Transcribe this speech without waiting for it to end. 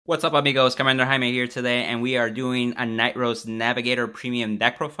What's up, amigos? Commander Jaime here today, and we are doing a Nightrose Navigator Premium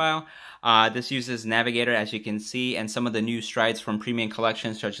Deck Profile. This uses Navigator, as you can see, and some of the new strides from premium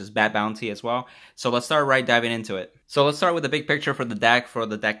collections, such as Bad Bounty as well. So let's start right diving into it. So let's start with the big picture for the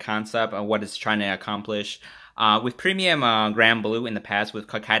deck concept, and what it's trying to accomplish. With premium Granblue in the past, with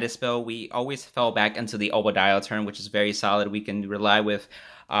Cocytus spell, we always fell back into the Obadiah turn, which is very solid. We can rely with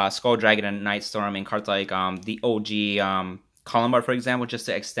Skull Dragon and Nightstorm and cards like the OG Columbar, for example, just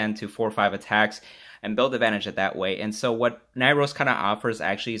to extend to 4 or 5 attacks and build advantage it that way. And so what Nightrose kind of offers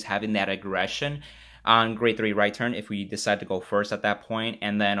actually is having that aggression on grade 3 right turn if we decide to go first at that point,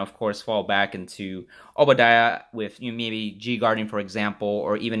 and then of course fall back into Obadiah with maybe G Guardian, for example,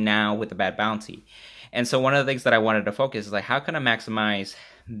 or even now with the Bad Bounty. And so one of the things that I wanted to focus is like, how can I maximize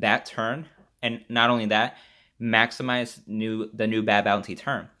that turn, and not only that, maximize the new Bad Bounty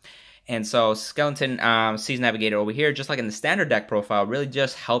turn. And so Skeleton Seas Navigator over here, just like in the standard deck profile, really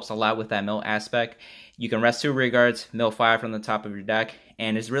just helps a lot with that mill aspect. You can rest 2 rearguards, mill 5 from the top of your deck,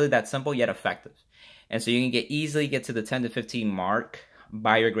 and it's really that simple yet effective. And so you can easily get to the 10 to 15 mark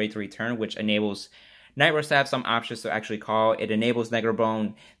by your grade 3 turn, which enables Nightrose to have some options to actually call. It enables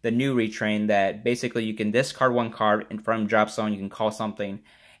Megiddo, the new retrain, that basically you can discard 1 card, and from drop zone you can call something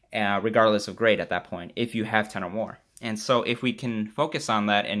regardless of grade at that point, if you have 10 or more. And so if we can focus on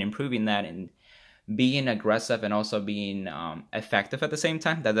that and improving that and being aggressive and also being effective at the same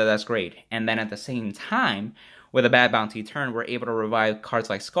time, that's great. And then at the same time, with a Bad Bounty turn, we're able to revive cards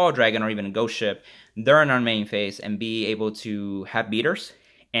like Skull Dragon or even a Ghost Ship during our main phase and be able to have beaters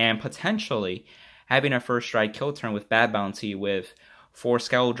and potentially having a first strike kill turn with Bad Bounty with 4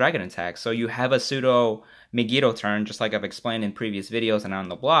 Skull Dragon attacks. So you have a Pseudo Megiddo turn, just like I've explained in previous videos and on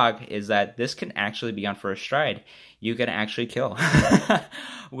the blog, is that this can actually be on first stride. You can actually kill,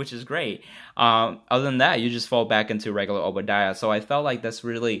 which is great. Other than that, you just fall back into regular Obadiah. So I felt like that's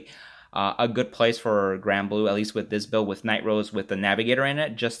really a good place for Granblue, at least with this build with Nightrose with the Navigator in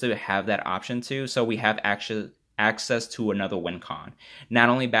it, just to have that option too. So we have access to another win con. Not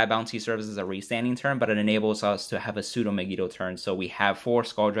only Bad Bounty serves as a restanding turn, but it enables us to have a Pseudo Megiddo turn. So we have 4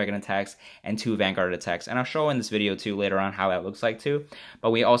 Skull Dragon attacks and 2 Vanguard attacks. And I'll show in this video too later on how that looks like too. But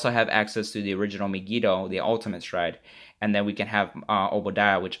we also have access to the original Megiddo, the ultimate stride. And then we can have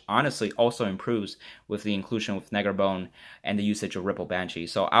Obadiah, which honestly also improves with the inclusion with Megiddo and the usage of Ripple Banshee.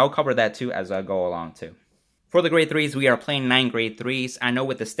 So I'll cover that too as I go along too. For the grade 3s, we are playing 9 grade 3s. I know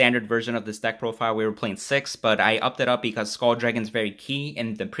with the standard version of this deck profile, we were playing 6, but I upped it up because Skull Dragon's very key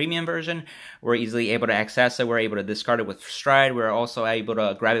in the premium version. We're easily able to access it. We're able to discard it with Stride. We're also able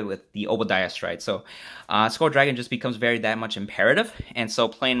to grab it with the Obadiah Stride. So Skull Dragon just becomes that much imperative, and so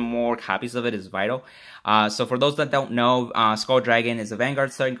playing more copies of it is vital. So for those that don't know, Skull Dragon is a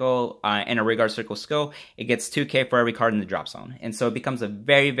Vanguard Circle and a Rearguard Circle skill. It gets 2k for every card in the drop zone. And so it becomes a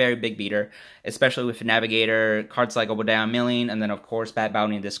very, very big beater, especially with Navigator, cards like Obadiah milling, and then of course Bad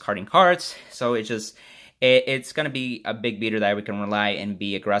Bounty and discarding cards. So it's going to be a big beater that we can rely and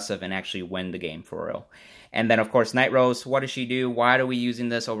be aggressive and actually win the game for real. And then, of course, Nightrose, what does she do? Why are we using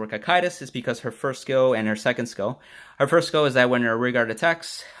this over Cocytus? It's because her first skill and her second skill. Her first skill is that when her rearguard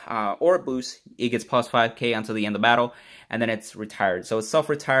attacks or boosts, it gets plus 5k until the end of battle, and then it's retired. So it's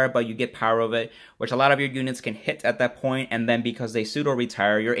self-retired, but you get power of it, which a lot of your units can hit at that point, and then because they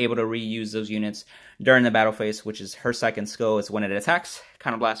pseudo-retire, you're able to reuse those units during the battle phase, which is her second skill. Is when it attacks,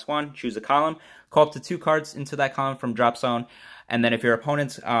 Counterblast 1, choose a column, call up to 2 cards into that column from drop zone, and then if your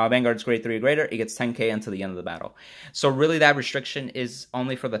opponent's Vanguard's grade 3 or greater, it gets 10k until the end of the battle. So really that restriction is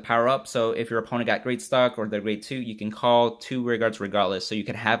only for the power up. So if your opponent got grade stuck or they're grade 2, you can call 2 rearguards regardless. So you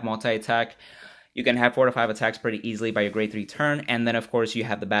can have multi-attack. You can have 4 to 5 attacks pretty easily by your grade 3 turn. And then of course you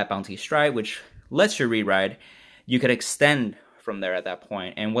have the Bad Bounty Stride, which lets you re-ride. You could extend from there at that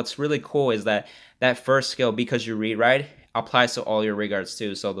point. And what's really cool is that first skill, because you re-ride, applies to all your rearguards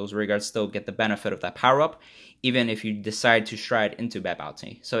too. So those rearguards still get the benefit of that power up, even if you decide to stride into Bad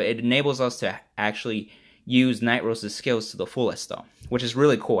Bounty. So it enables us to actually use Nightrose's skills to the fullest though, which is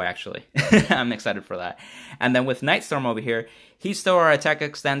really cool actually. I'm excited for that. And then with Nightstorm over here, he's still our attack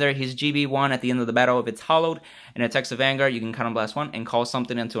extender. He's GB1 at the end of the battle. If it's hollowed and attacks a Vanguard, you can Counterblast 1 and call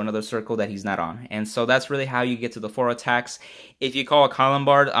something into another circle that he's not on. And so that's really how you get to the 4 attacks. If you call a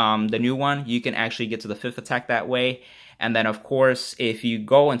Columbar, the new one, you can actually get to the 5th attack that way. And then, of course, if you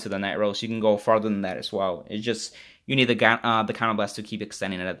go into the Nightrose, you can go farther than that as well. It's just, you need the Counterblast to keep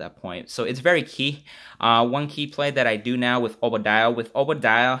extending it at that point. So it's very key. One key play that I do now with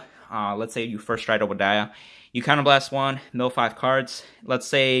Obadiah. Let's say you first stride Obadiah. You Counterblast 1, mill 5 cards. Let's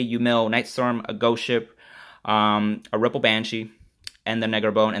say you mill Nightstorm, a Ghost Ship, a Ripple Banshee, and then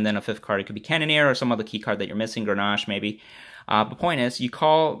Megiddo, and then a 5th card. It could be Cannoneer or some other key card that you're missing, Grenache maybe. But point is, you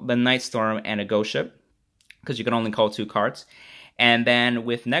call the Night Storm and a Ghost Ship, because you can only call 2 cards. And then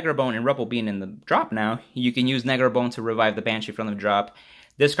with Negrabone and Rebel being in the drop now, you can use Negrabone to revive the Banshee from the drop.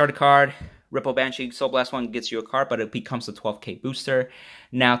 Discard a card, Ripple Banshee, Soul Blast 1 gets you a card, but it becomes a 12k booster.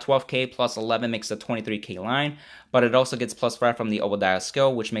 Now 12k plus 11 makes a 23k line, but it also gets plus 5 from the Obadiah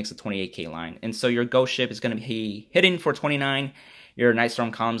skill, which makes a 28k line. And so your Ghost Ship is going to be hitting for 29, your Night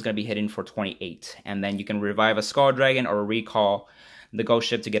Storm column is going to be hitting for 28. And then you can revive a Skull Dragon or recall the Ghost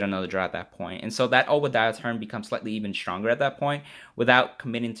Ship to get another draw at that point. And so that Obadiah turn becomes slightly even stronger at that point without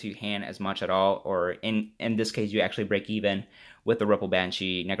committing to hand as much at all, or in this case, you actually break even with the Ripple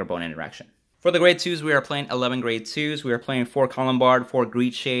Banshee Negrabone interaction. For the grade 2s, we are playing 11 grade 2s. We are playing 4 Columbard, 4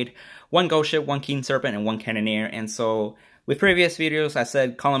 Greed Shade, 1 Ghost Ship, 1 King Serpent, and 1 Cannoneer. And so with previous videos, I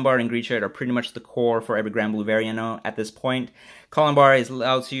said Columbard and Greed Shade are pretty much the core for every Granblue variant at this point. Columbard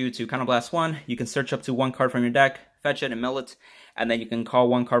allows you to Counterblast 1. You can search up to 1 card from your deck, fetch it, and mill it. And then you can call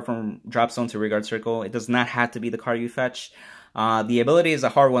 1 card from Drop Zone to Rearguard Circle. It does not have to be the card you fetch. The ability is a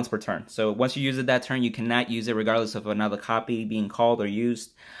hard once per turn. So once you use it that turn, you cannot use it regardless of another copy being called or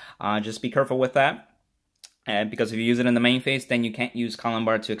used. Just be careful with that. Because if you use it in the main phase, then you can't use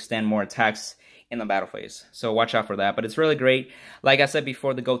Columbard to extend more attacks in the battle phase. So watch out for that. But it's really great. Like I said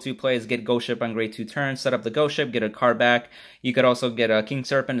before, the go-to play is get Ghost Ship on grade 2 turns, set up the Ghost Ship, get a card back. You could also get a King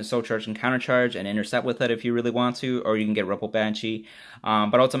Serpent to Soul Charge and Counter Charge and intercept with it if you really want to, or you can get Ripple Banshee.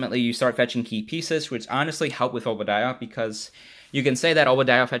 But ultimately, you start fetching key pieces, which honestly help with Obadiah, because you can say that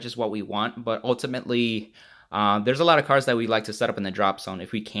Obadiah fetches what we want, but ultimately, there's a lot of cards that we like to set up in the drop zone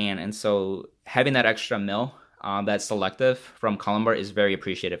if we can. And so having that extra mill that's selective from Columbard is very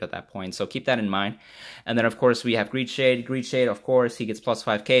appreciative at that point. So keep that in mind. And then, of course, we have Greed Shade. Greed Shade, of course, he gets plus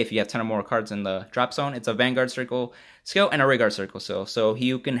 5k if you have 10 or more cards in the drop zone. It's a Vanguard Circle skill and a Rearguard Circle skill. So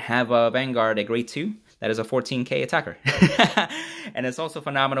you can have a Vanguard at grade 2. That is a 14k attacker. And it's also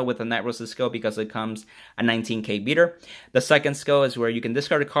phenomenal with the Nightrose skill because it comes a 19k beater. The second skill is where you can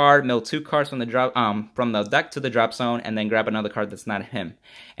discard a card, mill 2 cards from the drop from the deck to the drop zone, and then grab another card that's not him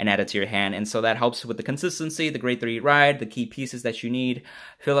and add it to your hand. And so that helps with the consistency, the grade 3 ride, the key pieces that you need,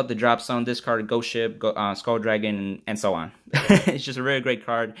 fill up the drop zone, discard a Ghost Ship, Skull Dragon, and so on. It's just a really great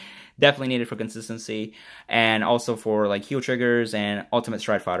card. Definitely needed for consistency and also for like heal triggers and ultimate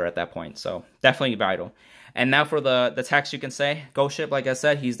stride fodder at that point. So definitely vital. And now for the text, you can say Ghost Ship, like I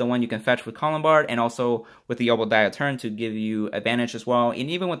said, he's the one you can fetch with Columbard and also with the Obadiah turn to give you advantage as well. And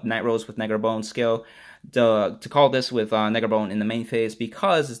even with Nightrose with Negrabone skill, to call this with Negrabone in the main phase,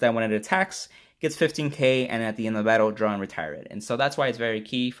 because is that when it attacks, gets 15k, and at the end of the battle, draw and retire it. And so that's why it's very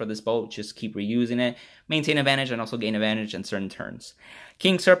key for this boat. Just keep reusing it, maintain advantage, and also gain advantage in certain turns.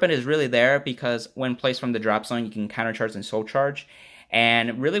 King Serpent is really there because when placed from the drop zone, you can countercharge and soul charge.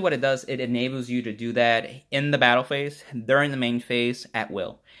 And really what it does, it enables you to do that in the battle phase, during the main phase, at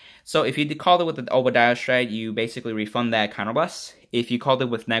will. So if you called it with the Obadiah strat, you basically refund that counterblast. If you called it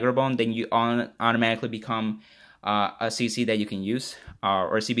with Negrabone, then you automatically become a CC that you can use,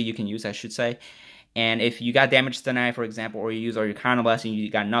 or a CB you can use, I should say. And if you got damage denied, for example, or you use all your counterblast and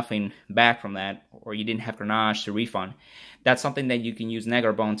you got nothing back from that, or you didn't have Grenache to refund, that's something that you can use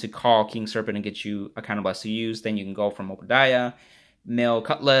Negrabone to call King Serpent and get you a counterblast to use. Then you can go from Obadiah, mill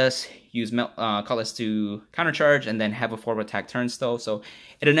Cutlass, use Cutlass to countercharge, and then have a forward attack turn still. So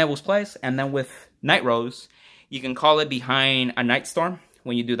it enables plays. And then with Nightrose, you can call it behind a Night Storm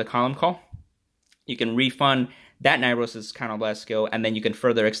when you do the column call. You can refund that Nightrose's counterblast skill, and then you can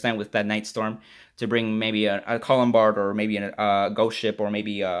further extend with that Night Storm to bring maybe a Columbard or maybe a Ghost Ship or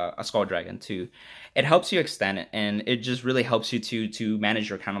maybe a Skull Dragon too. It helps you extend it, and it just really helps you to manage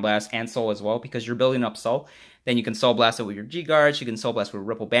your counterblast and soul as well, because you're building up soul. Then you can soul blast it with your G guards, you can soul blast with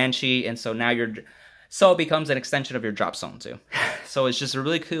Ripple Banshee, and so now your soul becomes an extension of your drop zone too. So it's just a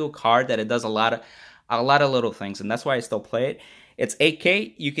really cool card that it does a lot of little things, and that's why I still play it. It's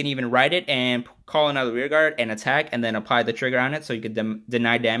 8k, you can even ride it and call another rearguard and attack and then apply the trigger on it so you can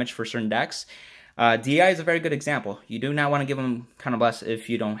deny damage for certain decks. DI is a very good example. You do not want to give them counterblast if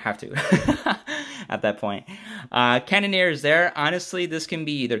you don't have to at that point. Cannoneer is there. Honestly, this can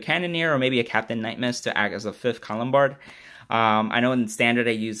be either Cannoneer or maybe a Captain Nightmist to act as a 5th Columbard. I know in Standard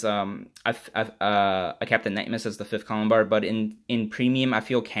I use a Captain Nightmist as the 5th Columbard, but in Premium I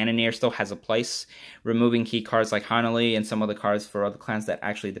feel Cannoneer still has a place, removing key cards like Hanali and some other cards for other clans that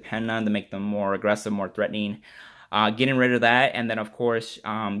actually depend on to make them more aggressive, more threatening. Getting rid of that, and then of course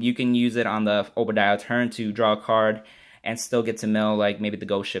you can use it on the Obadiah turn to draw a card and still get to mill like maybe the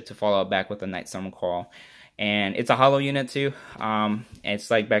Ghost Ship to follow up back with a Night Storm call. And it's a hollow unit too. It's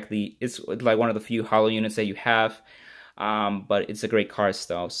like one of the few hollow units that you have. But it's a great card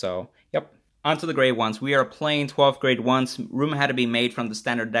still. So, yep. Onto the grade ones. We are playing 12 grade ones. Room had to be made from the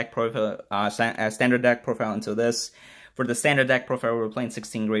standard deck profile, into this. For the standard deck profile, we were playing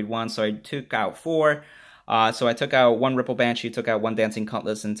 16 grade ones, so I took out 4. So I took out 1 Ripple Banshee, took out 1 Dancing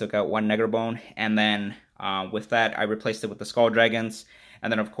Cutlass, and took out 1 Negerbone. And then with that, I replaced it with the Skull Dragons.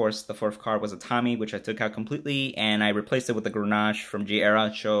 And then, of course, the 4th card was a Tommy, which I took out completely, and I replaced it with the Grenache from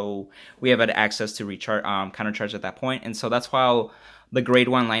G-Era, so we have had access to recharge, countercharge at that point. And so that's how the grade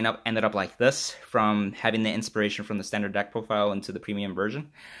 1 lineup ended up like this, from having the inspiration from the standard deck profile into the premium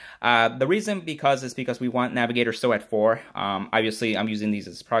version. The reason is because we want Navigator still at 4. Obviously, I'm using these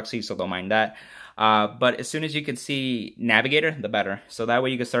as proxy, so don't mind that. But as soon as you can see Navigator, the better. So that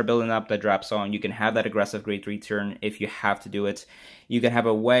way you can start building up the drop zone. You can have that aggressive grade 3 turn if you have to do it. You can have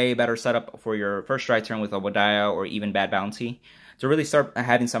a way better setup for your first strike turn with Obadiah or even Bad Bounty to really start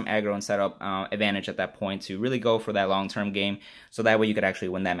having some aggro and setup advantage at that point to really go for that long-term game. So that way you could actually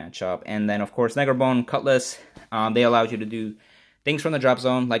win that matchup. And then, of course, Negerbone, Cutlass, they allow you to do things from the drop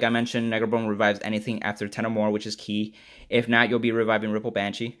zone. Like I mentioned, Negerbone revives anything after 10 or more, which is key. If not, you'll be reviving Ripple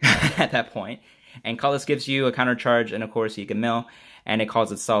Banshee at that point. And Cutlass gives you a counter charge, and of course you can mill, and it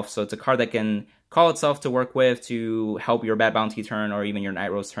calls itself. So it's a card that can call itself to work with to help your Bad Bounty turn or even your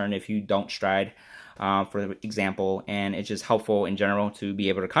Nightrose turn if you don't stride, for example. And it's just helpful in general to be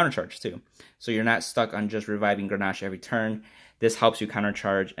able to counter charge too. So you're not stuck on just reviving Grenache every turn. This helps you counter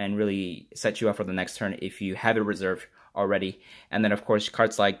charge and really set you up for the next turn if you have it reserved already. And then of course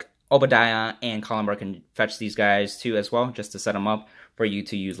cards like Obadiah and Columbar can fetch these guys too as well, just to set them up for you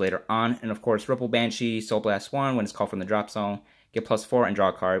to use later on. And of course, Ripple Banshee, Soul Blast 1, when it's called from the drop zone, get +4 and draw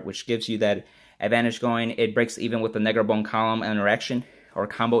a card, which gives you that advantage going. It breaks even with the Negerbone column interaction or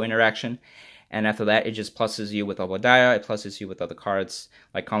combo interaction. And after that, it just pluses you with Obadiah, it pluses you with other cards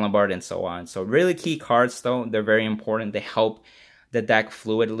like Columbard and so on. So really key cards though, they're very important. They help the deck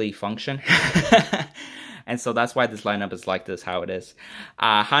fluidly function. And so that's why this lineup is like this, how it is.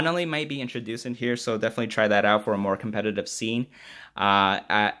 Hanali might be introduced in here, so definitely try that out for a more competitive scene.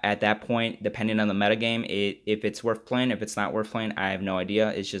 At that point, depending on the metagame, if it's worth playing, if it's not worth playing, I have no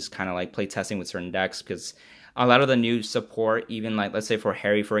idea. It's just kind of like play testing with certain decks, because a lot of the new support, even like, let's say for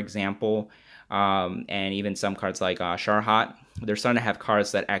Harry, for example, and even some cards like Sharhat, they're starting to have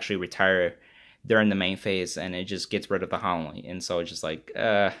cards that actually retire during the main phase, and it just gets rid of the Hanali. And so it's just like,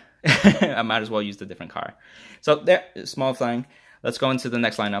 I might as well use the different card. So there, small thing. Let's go into the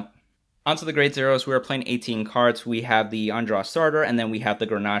next lineup. Onto the grade zeros, we are playing 18 cards. We have the Undraw starter, and then we have the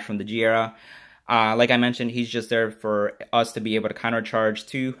Grenache from the G-Era. Like I mentioned, he's just there for us to be able to counter charge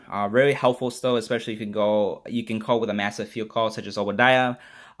too. Very helpful still, especially if you can call with a massive field call such as Obadiah.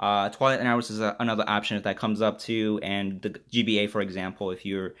 Twilight Hours is another option if that comes up too, and the GBA, for example, if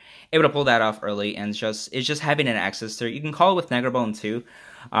you're able to pull that off early. And it's just having an access to it. You can call it with Negerbone too,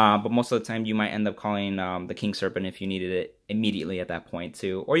 but most of the time you might end up calling the King Serpent if you needed it immediately at that point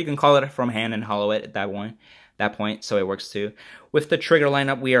too, or you can call it from hand and hollow it at that point, so it works too. With the trigger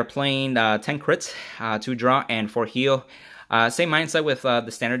lineup, we are playing 10 crits, 2 draw, and 4 heal. Same mindset with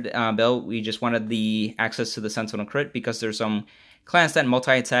the standard build. We just wanted the access to the Sentinel crit because there's some clans that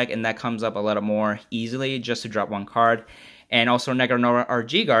multi-attack, and that comes up a lot more easily just to drop 1 card. And also Negerbone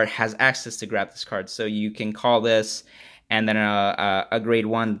RG Guard has access to grab this card, so you can call this and then a grade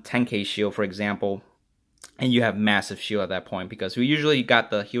 1 10k shield, for example, and you have massive shield at that point, because we usually got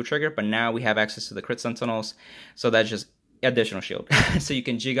the heal trigger, but now we have access to the crit sentinels, so that's just additional shield. So you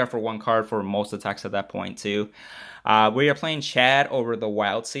can G-Guard for 1 card for most attacks at that point too. We are playing Chad over the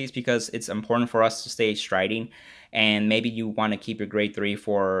Wild Seas because it's important for us to stay striding, and maybe you want to keep your grade 3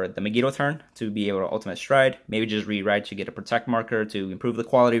 for the Megiddo turn to be able to ultimate stride. Maybe just rewrite to get a protect marker to improve the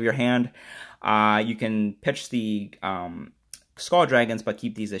quality of your hand. You can pitch the Skull Dragons, but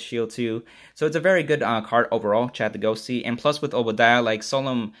keep these as shield too. So it's a very good card overall, Chad the Ghosty. And plus with Obadiah, like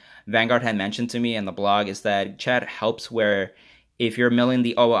Solemn Vanguard had mentioned to me in the blog, is that Chad helps where if you're milling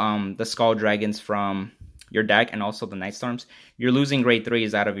the Skull Dragons from your deck and also the Night Storms, you're losing grade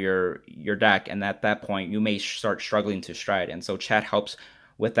 3s out of your deck, and at that point you may start struggling to stride. And so Chad helps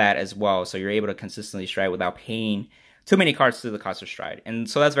with that as well, so you're able to consistently stride without paying too many cards to the cost of stride. And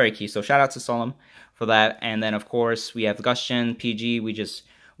so that's very key. So shout out to Solemn for that. And then of course we have Gustian PG. We just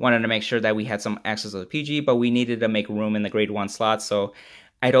wanted to make sure that we had some access to the PG, but we needed to make room in the grade 1 slot. So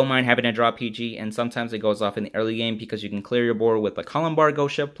I don't mind having to draw PG, and sometimes it goes off in the early game because you can clear your board with the Columbar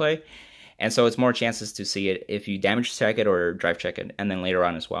Ghost Ship play. And so it's more chances to see it if you damage check it or drive check it, and then later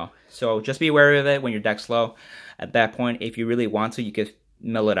on as well. So just be aware of it when your deck's low. At that point, if you really want to, you could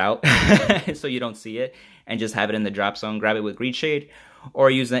mill it out so you don't see it, and just have it in the drop zone. Grab it with Greed Shade, or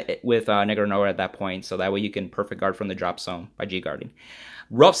use it with Negro at that point, so that way you can perfect guard from the drop zone by G-guarding.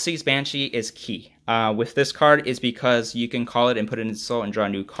 Rough Seas Banshee is key. With this card is because you can call it and put it in soul and draw a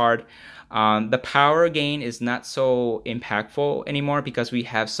new card. The power gain is not so impactful anymore because we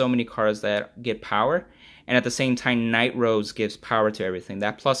have so many cards that get power. And at the same time, Nightrose gives power to everything.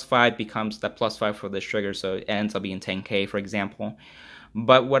 That +5 becomes that +5 for this trigger, so it ends up being 10k, for example.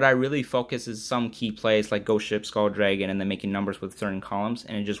 But what I really focus is some key plays like Ghost Ship, Skull Dragon, and then making numbers with certain columns,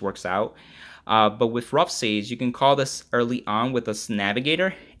 and it just works out. But with Rough Seas, you can call this early on with this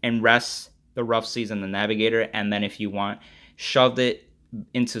Navigator and rest the Rough Seas and the Navigator, and then if you want, shoved it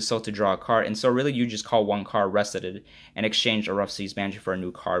into soul to draw a card. And so really you just call one card, rested it, and exchange a Rough Seas Banshee for a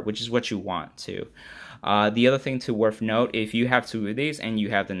new card, which is what you want to. The other thing to worth note, if you have two of these and you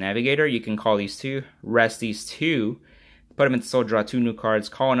have the Navigator, you can call these two, rest these two, put them into soul, draw two new cards,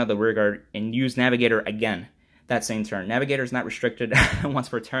 call another rearguard, and use Navigator again that same turn. Navigator is not restricted once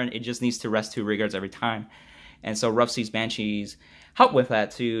per turn. It just needs to rest two rearguards every time. And so Rough Seas Banshees help with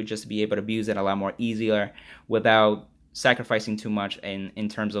that too, just to be able to abuse it a lot more easier without sacrificing too much in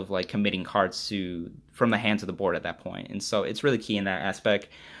terms of like committing cards to from the hand to the board at that point. And so it's really key in that aspect,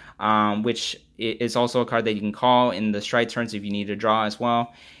 which is also a card that you can call in the stride turns if you need to draw as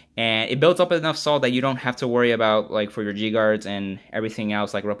well. And it builds up enough soul that you don't have to worry about like for your G guards and everything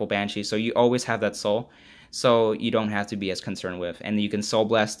else like Ripple Banshee. So you always have that soul, so you don't have to be as concerned with. And you can soul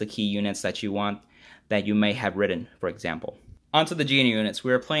blast the key units that you want that you may have written, for example. Onto the G units.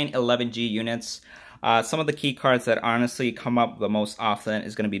 We are playing 11 G units. Some of the key cards that honestly come up the most often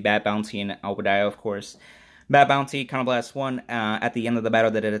is going to be Bad Bounty and Obadiah, of course. Bad Bounty, Counterblast 1. At the end of the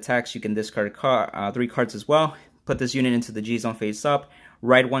battle that it attacks, you can discard 3 cards as well. Put this unit into the G zone face up.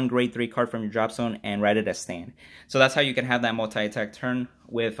 Write one grade 3 card from your drop zone and write it as stand. So that's how you can have that multi-attack turn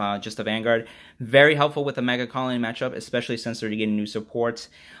with just a Vanguard. Very helpful with the Mega Colony matchup, especially since they're getting new supports.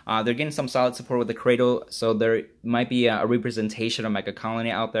 They're getting some solid support with the Cradle, so there might be a representation of Mega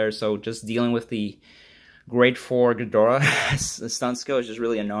Colony out there. So just dealing with the grade 4 Ghidorah stun skill is just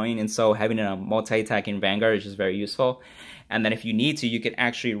really annoying, and so having a multi-attacking Vanguard is just very useful. And then if you need to, you can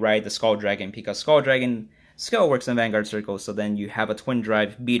actually ride the Skull Dragon, because Skull Dragon skill works in Vanguard circles, so then you have a twin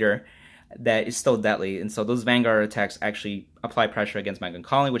drive beater that is still deadly, and so those Vanguard attacks actually apply pressure against Mega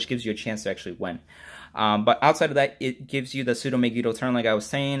Colony, which gives you a chance to actually win. But outside of that, it gives you the Pseudo Megiddo turn like I was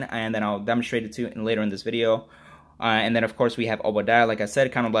saying, and then I'll demonstrate it to later in this video. And then of course we have Obadiah, like I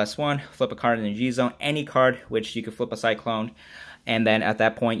said, Counterblast 1, flip a card in the G zone, any card, which you can flip a Cyclone. And then at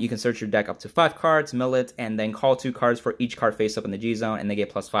that point, you can search your deck up to 5 cards, mill it, and then call 2 cards for each card face up in the G zone, and they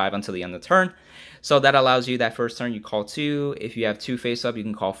get +5 until the end of the turn. So that allows you that first turn, you call 2. If you have 2 face up, you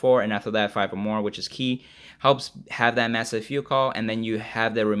can call 4, and after that, 5 or more, which is key. Helps have that massive field call, and then you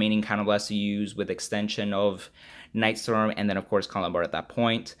have the remaining Counterblast to use with extension of Nightstorm, and then of course Columbar at that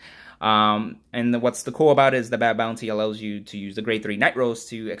point. And what's the cool about it is the Bad Bounty allows you to use the grade 3 Nightrose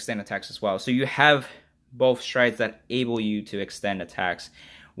to extend attacks as well. So you have both strides that enable you to extend attacks.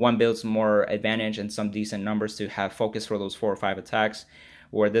 One builds more advantage and some decent numbers to have focus for those 4 or 5 attacks,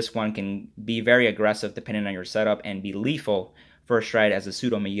 where this one can be very aggressive depending on your setup and be lethal first stride as a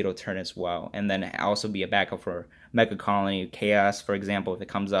Pseudo Megiddo turn as well. And then also be a backup for Mega Colony, Chaos, for example, if it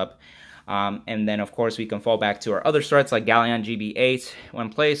comes up. And then, of course, we can fall back to our other strats like Galleon GB8. When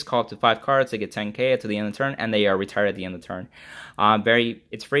placed, call up to 5 cards, they get 10k to the end of the turn, and they are retired at the end of the turn.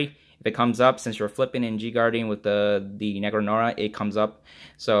 It's free. If it comes up, since you're flipping in G-guarding with the Negronora, it comes up.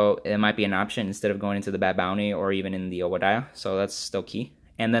 So it might be an option instead of going into the Bad Bounty or even in the Obadiah. So that's still key.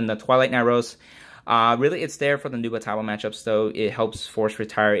 And then the Twilight Nightrose, really it's there for the new Batabo matchups, though. It helps force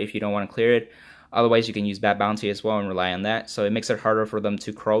retire if you don't want to clear it. Otherwise, you can use Bad Bounty as well and rely on that. So it makes it harder for them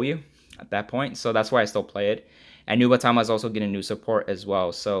to crow you at that point. So that's why I still play it. And new Batama is also getting new support as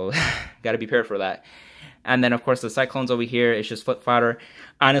well. So got to be prepared for that. And then, of course, the Cyclones over here, it's just flip fodder.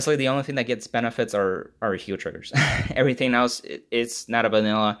 Honestly, the only thing that gets benefits are heal triggers. Everything else, it's not a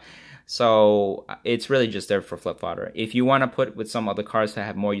vanilla. So it's really just there for flip fodder. If you want to put with some other cards that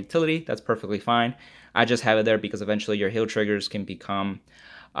have more utility, that's perfectly fine. I just have it there because eventually your heal triggers can become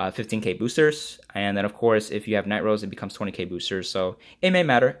 15k boosters. And then, of course, if you have Nightrose, it becomes 20k boosters. So it may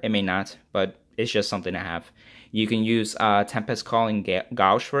matter, it may not, but it's just something to have. You can use Tempest Call and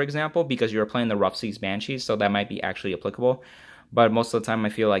Gauche, for example, because you're playing the Rough Seas Banshees, so that might be actually applicable. But most of the time, I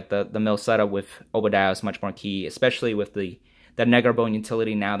feel like the mill setup with Obadiah is much more key, especially with the Negerbone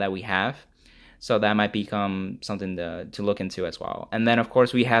utility now that we have. So that might become something to look into as well. And then, of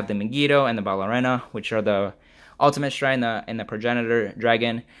course, we have the Megiddo and the Ballerina, which are the Ultimate Stride and the Progenitor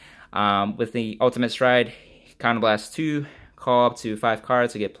Dragon. With the Ultimate Stride, Counterblast 2, call up to 5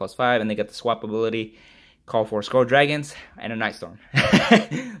 cards to get +5, and they get the swap ability. Call 4 Skull Dragons and a Nightstorm.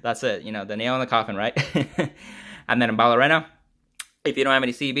 That's it, you know, the nail in the coffin, right? And then in Ballerina, if you don't have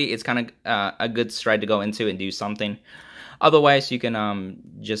any CB, it's kind of a good stride to go into and do something. Otherwise, you can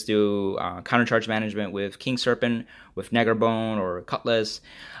just do counter charge management with King Serpent, with Negerbone, or Cutlass.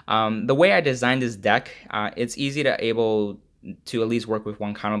 The way I designed this deck, it's easy to able to at least work with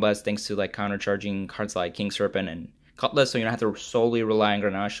one counterblast thanks to like counter charging cards like King Serpent and Cutlass, so you don't have to solely rely on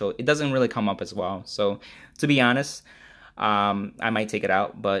Grenache. So it doesn't really come up as well. So to be honest, I might take it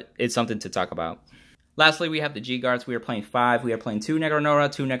out, but it's something to talk about. Lastly, we have the G guards. We are playing 5. We are playing 2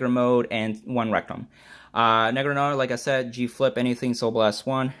 Negronora, 2 Negromode, and 1 Rectum. Negronora, like I said, G flip anything, Soul Blast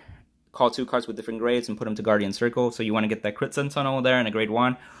 1. Call 2 cards with different grades and put them to Guardian Circle. So you want to get that Crit Sentinel there in a grade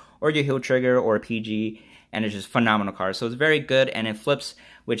 1, or your Heal Trigger, or a PG, and it's just phenomenal card. So it's very good, and it flips,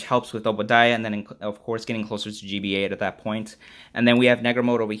 which helps with Obadiah, and then, of course, getting closer to GB8 at that point. And then we have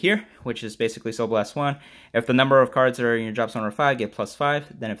Negromode over here, which is basically Soul Blast 1. If the number of cards that are in your drop zone are 5, get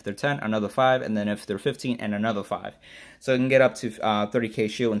 +5. Then if they're 10, another 5. And then if they're 15, and another 5. So you can get up to 30k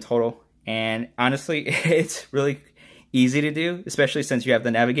shield in total. And honestly, it's really easy to do, especially since you have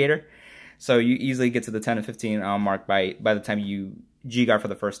the Navigator. So you easily get to the 10 and 15 mark by the time you G-Guard for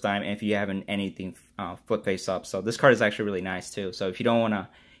the first time, and if you haven't anything flip face up. So this card is actually really nice too. So if you don't want to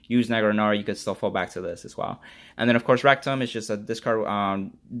use Negronara, you could still fall back to this as well. And then of course Rectum is just a discard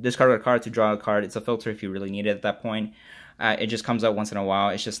a card to draw a card. It's a filter if you really need it at that point. It just comes out once in a while.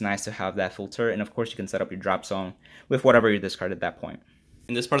 It's just nice to have that filter, and of course you can set up your drop zone with whatever you discard at that point.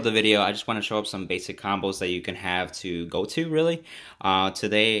 In this part of the video, I just want to show up some basic combos that you can have to go to, really.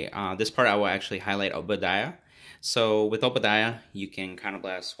 Today, this part I will actually highlight Obadiah. So with Obadiah, you can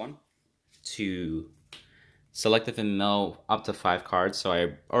counterblast 1 to selective and mill up to 5 cards. So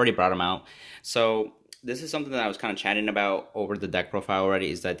I already brought them out. So this is something that I was kind of chatting about over the deck profile already,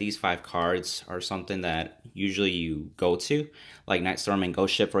 is that these 5 cards are something that usually you go to, like Nightstorm and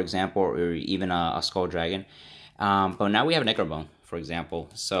Ghost Ship, for example, or even a Skull Dragon. But now we have Negerbone, for example.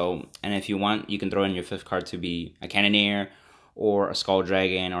 So, and if you want, you can throw in your 5th card to be a Cannoneer, or a Skull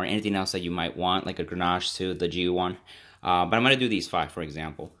Dragon, or anything else that you might want, like a Grenache too, the G1. But I'm going to do these 5, for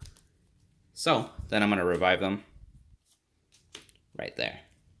example. So, then I'm going to revive them right there.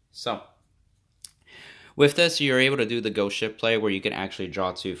 So, with this, you're able to do the Ghost Ship play, where you can actually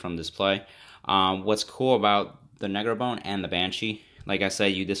draw 2 from this play. What's cool about the Negerbone and the Banshee, like I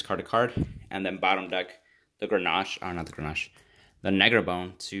said, you discard a card, and then bottom deck the Grenache, not the Grenache, the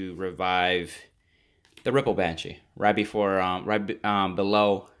Negerbone to revive the Ripple Banshee right before,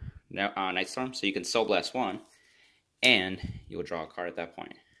 below Nightstorm. So you can Soul Blast 1, and you will draw a card at that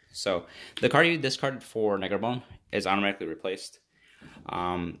point. So the card you discarded for Negerbone is automatically replaced.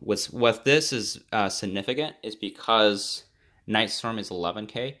 What this is significant is because Nightstorm is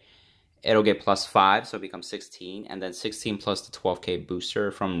 11k, it'll get +5, so it becomes 16, and then 16 plus the 12k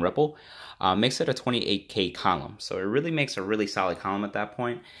booster from Ripple makes it a 28k column. So it really makes a really solid column at that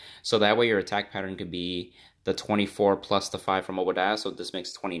point. So that way your attack pattern could be the 24 plus the 5 from Obadiah, so this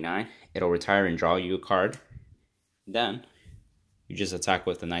makes 29. It'll retire and draw you a card. Then you just attack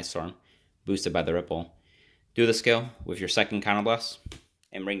with the Nightstorm, boosted by the Ripple. Do the skill with your 2nd counterblast,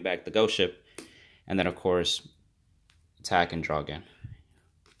 and bring back the Ghost Ship, and then of course attack and draw again.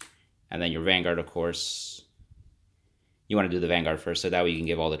 And then your Vanguard, of course, you want to do the Vanguard first, so that way you can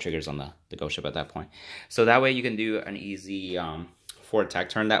give all the triggers on the Ghost Ship at that point. So that way you can do an easy 4 attack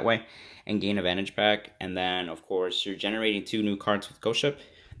turn that way and gain advantage back. And then, of course, you're generating 2 new cards with Ghost Ship.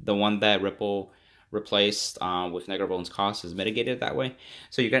 The one that Ripple replaced with Negerbone's cost is mitigated that way.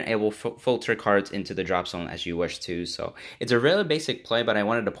 So you're going to able filter cards into the drop zone as you wish to. So it's a really basic play, but I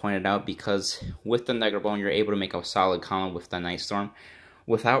wanted to point it out because with the Negerbone, you're able to make a solid column with the Nightstorm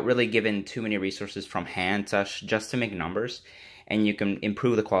without really giving too many resources from hand just to make numbers, and you can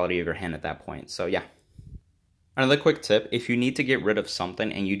improve the quality of your hand at that point. So yeah. Another quick tip, if you need to get rid of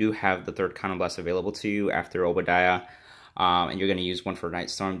something and you do have the 3rd counterblast available to you after Obadiah, and you're going to use one for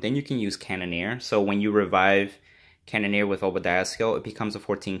Nightstorm, then you can use Cannoneer. So when you revive Cannoneer with Obadiah skill, it becomes a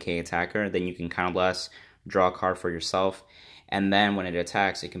 14k attacker. Then you can counterblast, draw a card for yourself, and then when it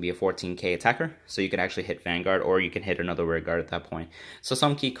attacks, it can be a 14k attacker. So you can actually hit Vanguard, or you can hit another rear guard at that point. So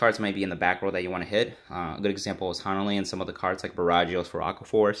some key cards might be in the back row that you want to hit. A good example is Hanali, and some other cards like Baragios for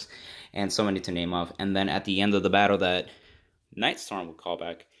Aquaforce, and so many to name of. And then at the end of the battle that Nightstorm would call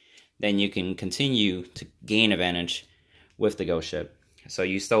back, then you can continue to gain advantage with the Ghost Ship. So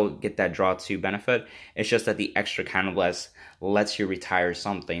you still get that draw 2 benefit. It's just that the extra counterblast lets you retire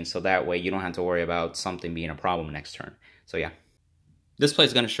something, so that way you don't have to worry about something being a problem next turn. So yeah. This play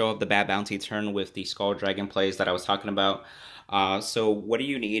is going to show up the Bad Bounty turn with the Skull Dragon plays that I was talking about. So what do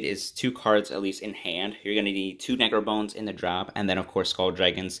you need is 2 cards at least in hand. You're going to need 2 Negro Bones in the drop, and then of course Skull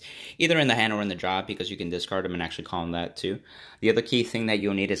Dragons either in the hand or in the drop, because you can discard them and actually call them that too. The other key thing that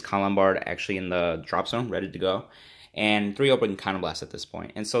you'll need is Columbard actually in the drop zone, ready to go, and 3 open Counterblast at this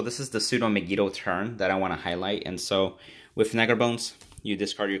point. And so this is the Pseudo Megiddo turn that I want to highlight. And so with Negro Bones, you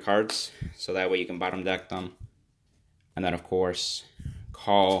discard your cards, so that way you can bottom deck them. And then of course,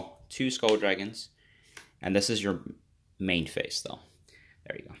 call 2 Skull Dragons. And this is your main phase though.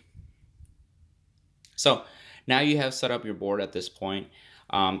 There you go. So now you have set up your board at this point.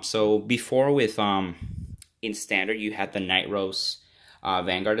 So before with in standard you had the Nightrose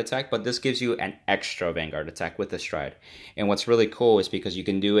Vanguard attack, but this gives you an extra Vanguard attack with the stride. And what's really cool is because you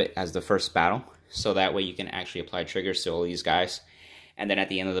can do it as the first battle, so that way you can actually apply triggers to all these guys. And then at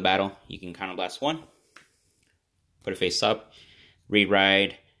the end of the battle, you can Counterblast 1, put it face up,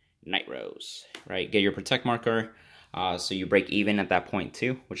 reride Nightrose, right? Get your protect marker, so you break even at that point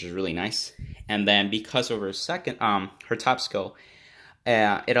too, which is really nice. And then because of her second, her top skill,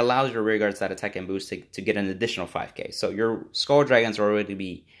 it allows your rear guards that attack and boost to get an additional 5k. So your Skull Dragons are already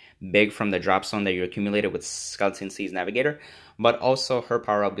be big from the drop zone that you accumulated with Skeleton Seas Navigator, but also her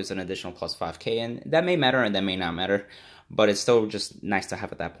power up gives an additional plus 5k, and that may matter and that may not matter, but it's still just nice to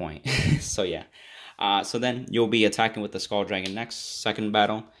have at that point. So yeah, so then you'll be attacking with the Skull Dragon next, second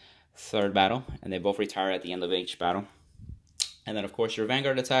battle, third battle, and they both retire at the end of each battle. And then of course your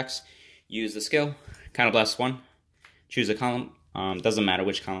Vanguard attacks, use the skill, Counterblast 1, choose a column, doesn't matter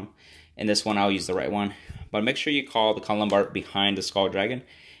which column. In this one I'll use the right one, but make sure you call the Columbard behind the Skull Dragon,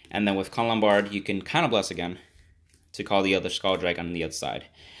 and then with Columbard you can Counterblast again to call the other Skull Dragon on the other side.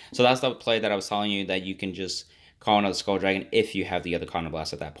 So that's the play that I was telling you, that you can just call another Skull Dragon if you have the other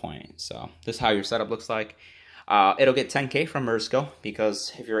Counterblast at that point. So this is how your setup looks like. It'll get 10k from her skill,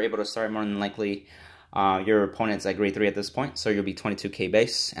 because if you're able to start, more than likely your opponent's at grade 3 at this point, so you'll be 22k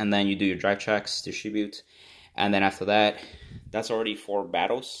base, and then you do your drive checks, distribute, and then after that, that's already 4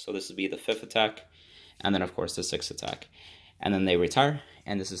 battles, so this would be the 5th attack, and then of course the 6th attack, and then they retire,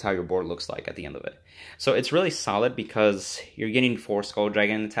 and this is how your board looks like at the end of it. So it's really solid because you're getting 4 Skull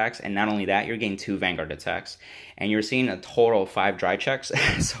Dragon attacks, and not only that, you're getting 2 Vanguard attacks, and you're seeing a total of 5 dry checks,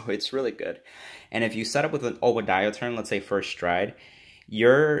 so it's really good. And if you set up with an Obadiah turn, let's say first stride,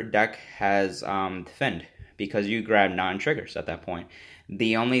 your deck has defend, because you grab non-triggers at that point.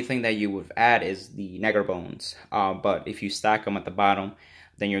 The only thing that you would add is the Negro Bones, but if you stack them at the bottom,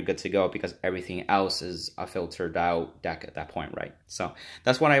 then you're good to go, because everything else is a filtered out deck at that point, right? So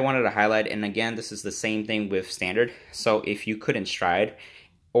that's what I wanted to highlight. And again, this is the same thing with standard. So if you couldn't stride,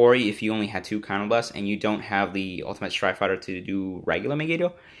 or if you only had 2 Counterblasts and you don't have the Ultimate Stride Fighter to do regular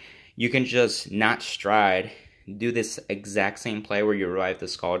Megiddo, you can just not stride, do this exact same play where you revive the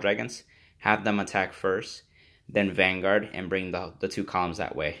Skull Dragons, have them attack first, then Vanguard, and bring the 2 columns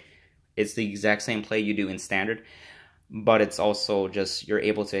that way. It's the exact same play you do in standard, but it's also just, you're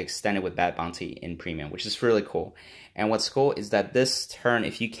able to extend it with Bad Bounty in premium, which is really cool. And what's cool is that this turn,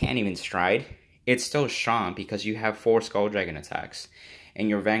 if you can't even stride, it's still strong because you have 4 Skull Dragon attacks, and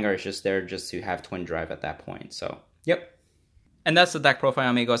your Vanguard is just there just to have twin drive at that point. So, yep. And that's the deck profile,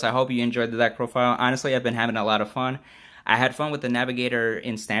 amigos. I hope you enjoyed the deck profile. Honestly, I've been having a lot of fun. I had fun with the Navigator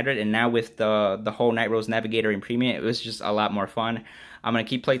in Standard, and now with the whole Nightrose Navigator in Premium, it was just a lot more fun. I'm going to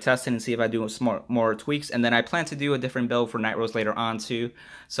keep play testing and see if I do some more tweaks, and then I plan to do a different build for Nightrose later on too,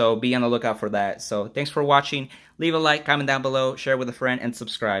 so be on the lookout for that. So thanks for watching. Leave a like, comment down below, share with a friend, and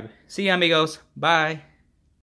subscribe. See you, amigos. Bye.